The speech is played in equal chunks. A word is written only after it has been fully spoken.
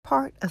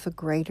part of a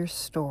greater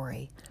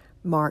story.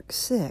 Mark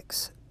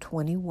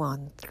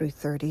 6:21 through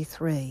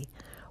 33.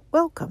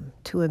 Welcome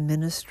to a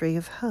Ministry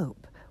of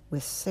Hope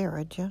with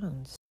Sarah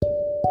Jones.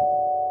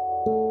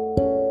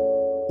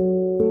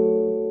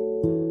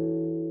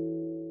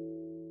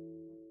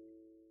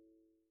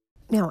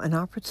 Now, an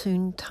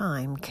opportune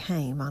time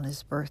came on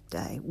his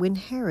birthday when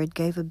Herod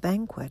gave a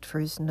banquet for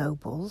his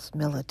nobles,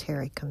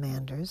 military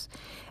commanders,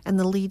 and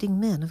the leading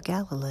men of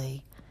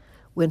Galilee.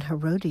 When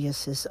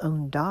Herodias'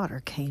 own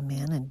daughter came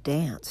in and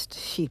danced,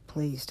 she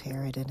pleased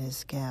Herod and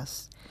his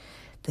guests.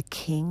 The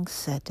king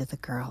said to the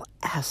girl,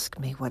 "Ask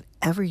me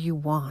whatever you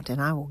want,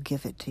 and I will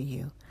give it to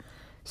you."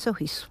 So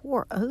he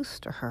swore oaths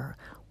to her.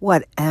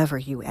 "Whatever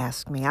you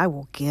ask me, I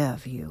will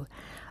give you,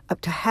 up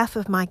to half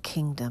of my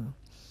kingdom."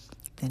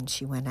 Then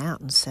she went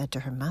out and said to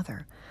her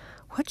mother,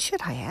 "What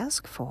should I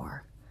ask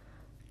for?"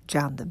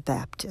 "John the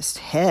Baptist's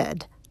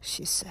head,"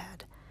 she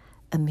said.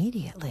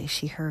 Immediately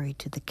she hurried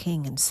to the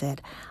king and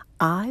said,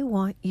 "I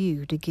want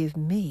you to give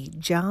me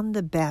John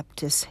the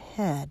Baptist's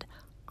head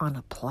on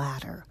a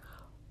platter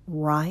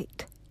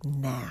right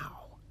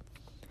now."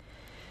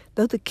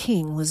 Though the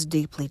king was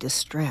deeply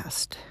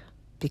distressed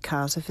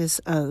because of his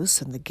oaths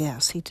and the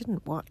guests, he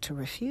didn't want to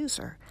refuse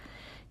her.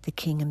 The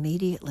king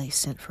immediately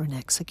sent for an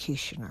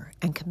executioner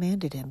and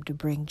commanded him to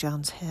bring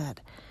John's head.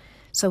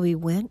 So he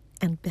went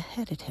and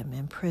beheaded him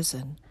in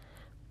prison,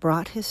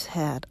 brought his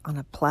head on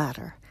a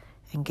platter,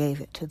 and gave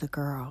it to the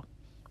girl.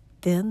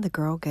 Then the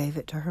girl gave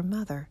it to her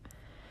mother.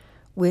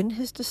 When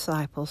his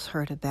disciples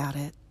heard about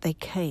it, they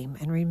came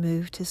and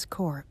removed his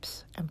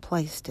corpse and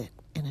placed it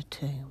in a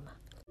tomb.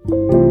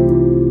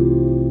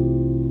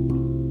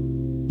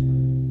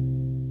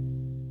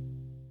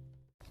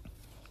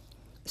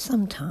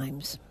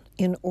 Sometimes,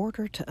 in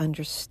order to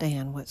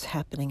understand what's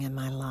happening in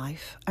my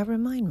life, I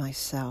remind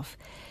myself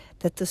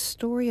that the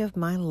story of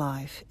my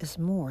life is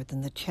more than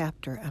the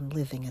chapter I'm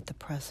living at the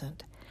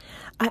present.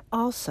 I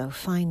also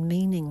find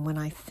meaning when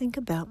I think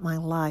about my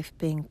life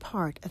being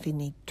part of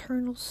an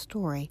eternal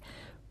story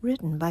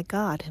written by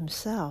God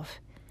Himself.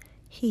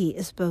 He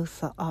is both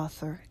the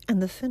author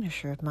and the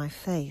finisher of my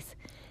faith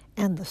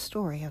and the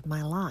story of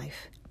my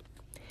life.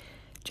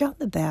 John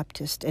the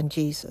Baptist and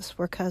Jesus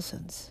were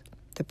cousins.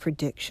 The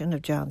prediction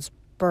of John's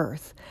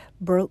birth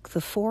broke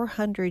the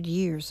 400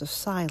 years of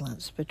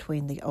silence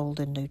between the Old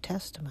and New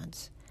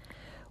Testaments.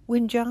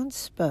 When John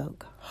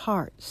spoke,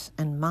 hearts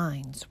and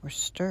minds were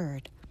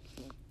stirred.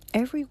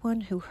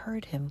 Everyone who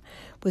heard him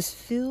was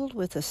filled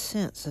with a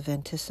sense of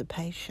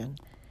anticipation.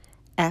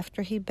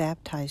 After he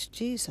baptized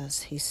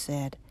Jesus, he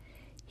said,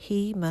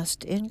 "He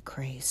must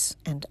increase,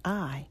 and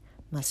I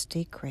must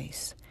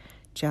decrease."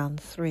 John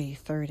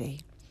 3:30.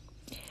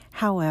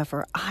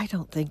 However, I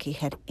don't think he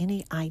had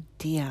any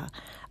idea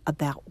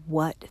about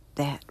what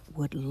that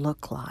would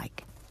look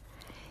like.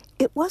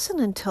 It wasn't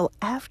until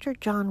after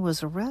John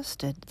was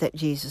arrested that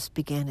Jesus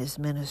began his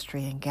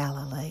ministry in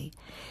Galilee.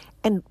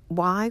 And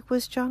why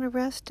was John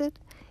arrested?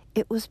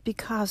 It was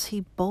because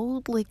he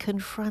boldly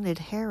confronted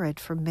Herod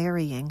for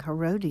marrying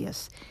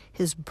Herodias,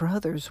 his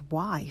brother's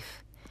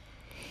wife.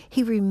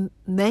 He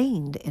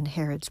remained in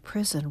Herod's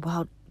prison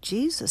while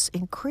Jesus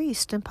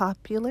increased in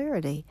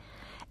popularity.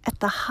 At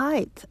the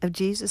height of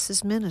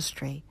Jesus'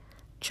 ministry,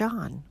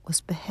 John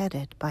was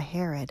beheaded by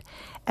Herod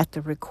at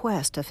the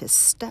request of his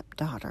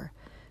stepdaughter,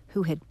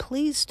 who had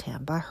pleased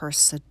him by her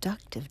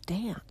seductive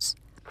dance.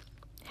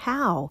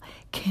 How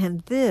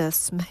can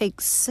this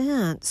make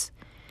sense?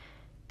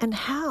 And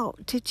how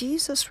did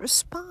Jesus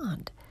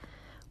respond?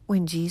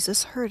 When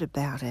Jesus heard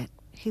about it,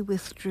 he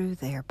withdrew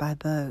there by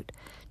boat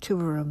to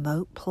a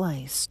remote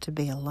place to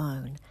be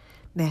alone.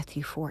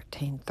 Matthew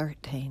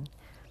 14:13.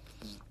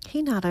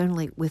 He not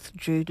only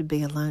withdrew to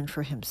be alone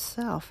for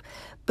himself,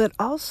 but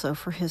also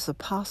for his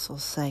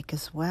apostles' sake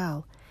as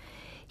well.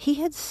 He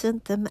had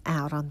sent them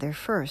out on their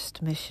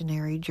first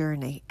missionary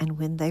journey, and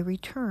when they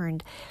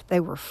returned, they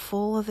were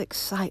full of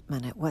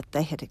excitement at what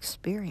they had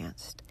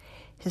experienced.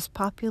 His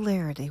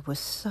popularity was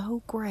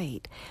so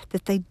great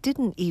that they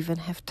didn't even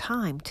have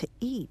time to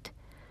eat.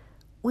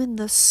 When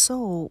the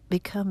soul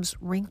becomes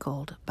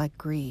wrinkled by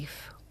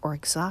grief or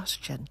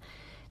exhaustion,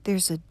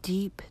 there's a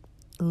deep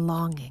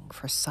longing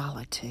for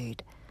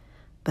solitude.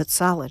 But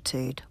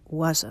solitude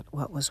wasn't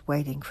what was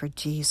waiting for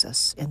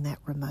Jesus in that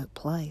remote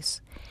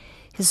place.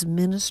 His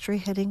ministry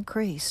had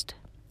increased,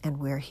 and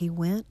where he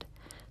went,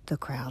 the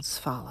crowds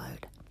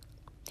followed.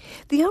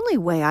 The only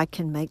way I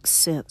can make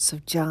sense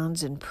of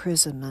John's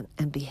imprisonment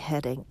and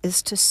beheading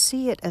is to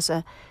see it as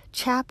a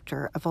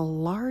chapter of a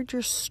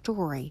larger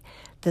story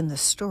than the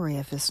story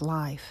of his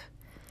life.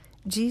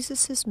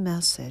 Jesus'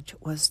 message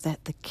was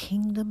that the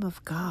kingdom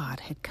of God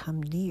had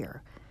come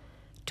near.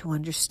 To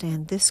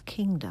understand this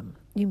kingdom,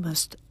 you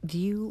must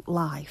view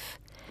life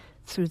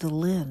through the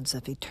lens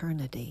of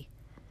eternity.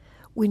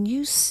 When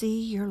you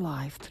see your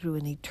life through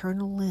an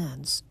eternal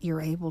lens, you're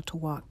able to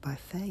walk by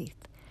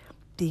faith,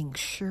 being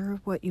sure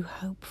of what you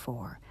hope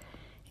for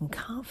and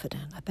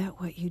confident about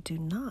what you do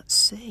not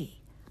see.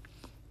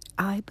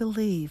 I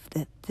believe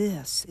that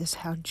this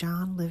is how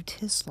John lived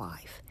his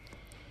life,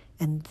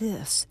 And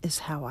this is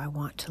how I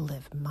want to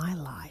live my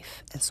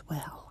life as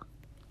well.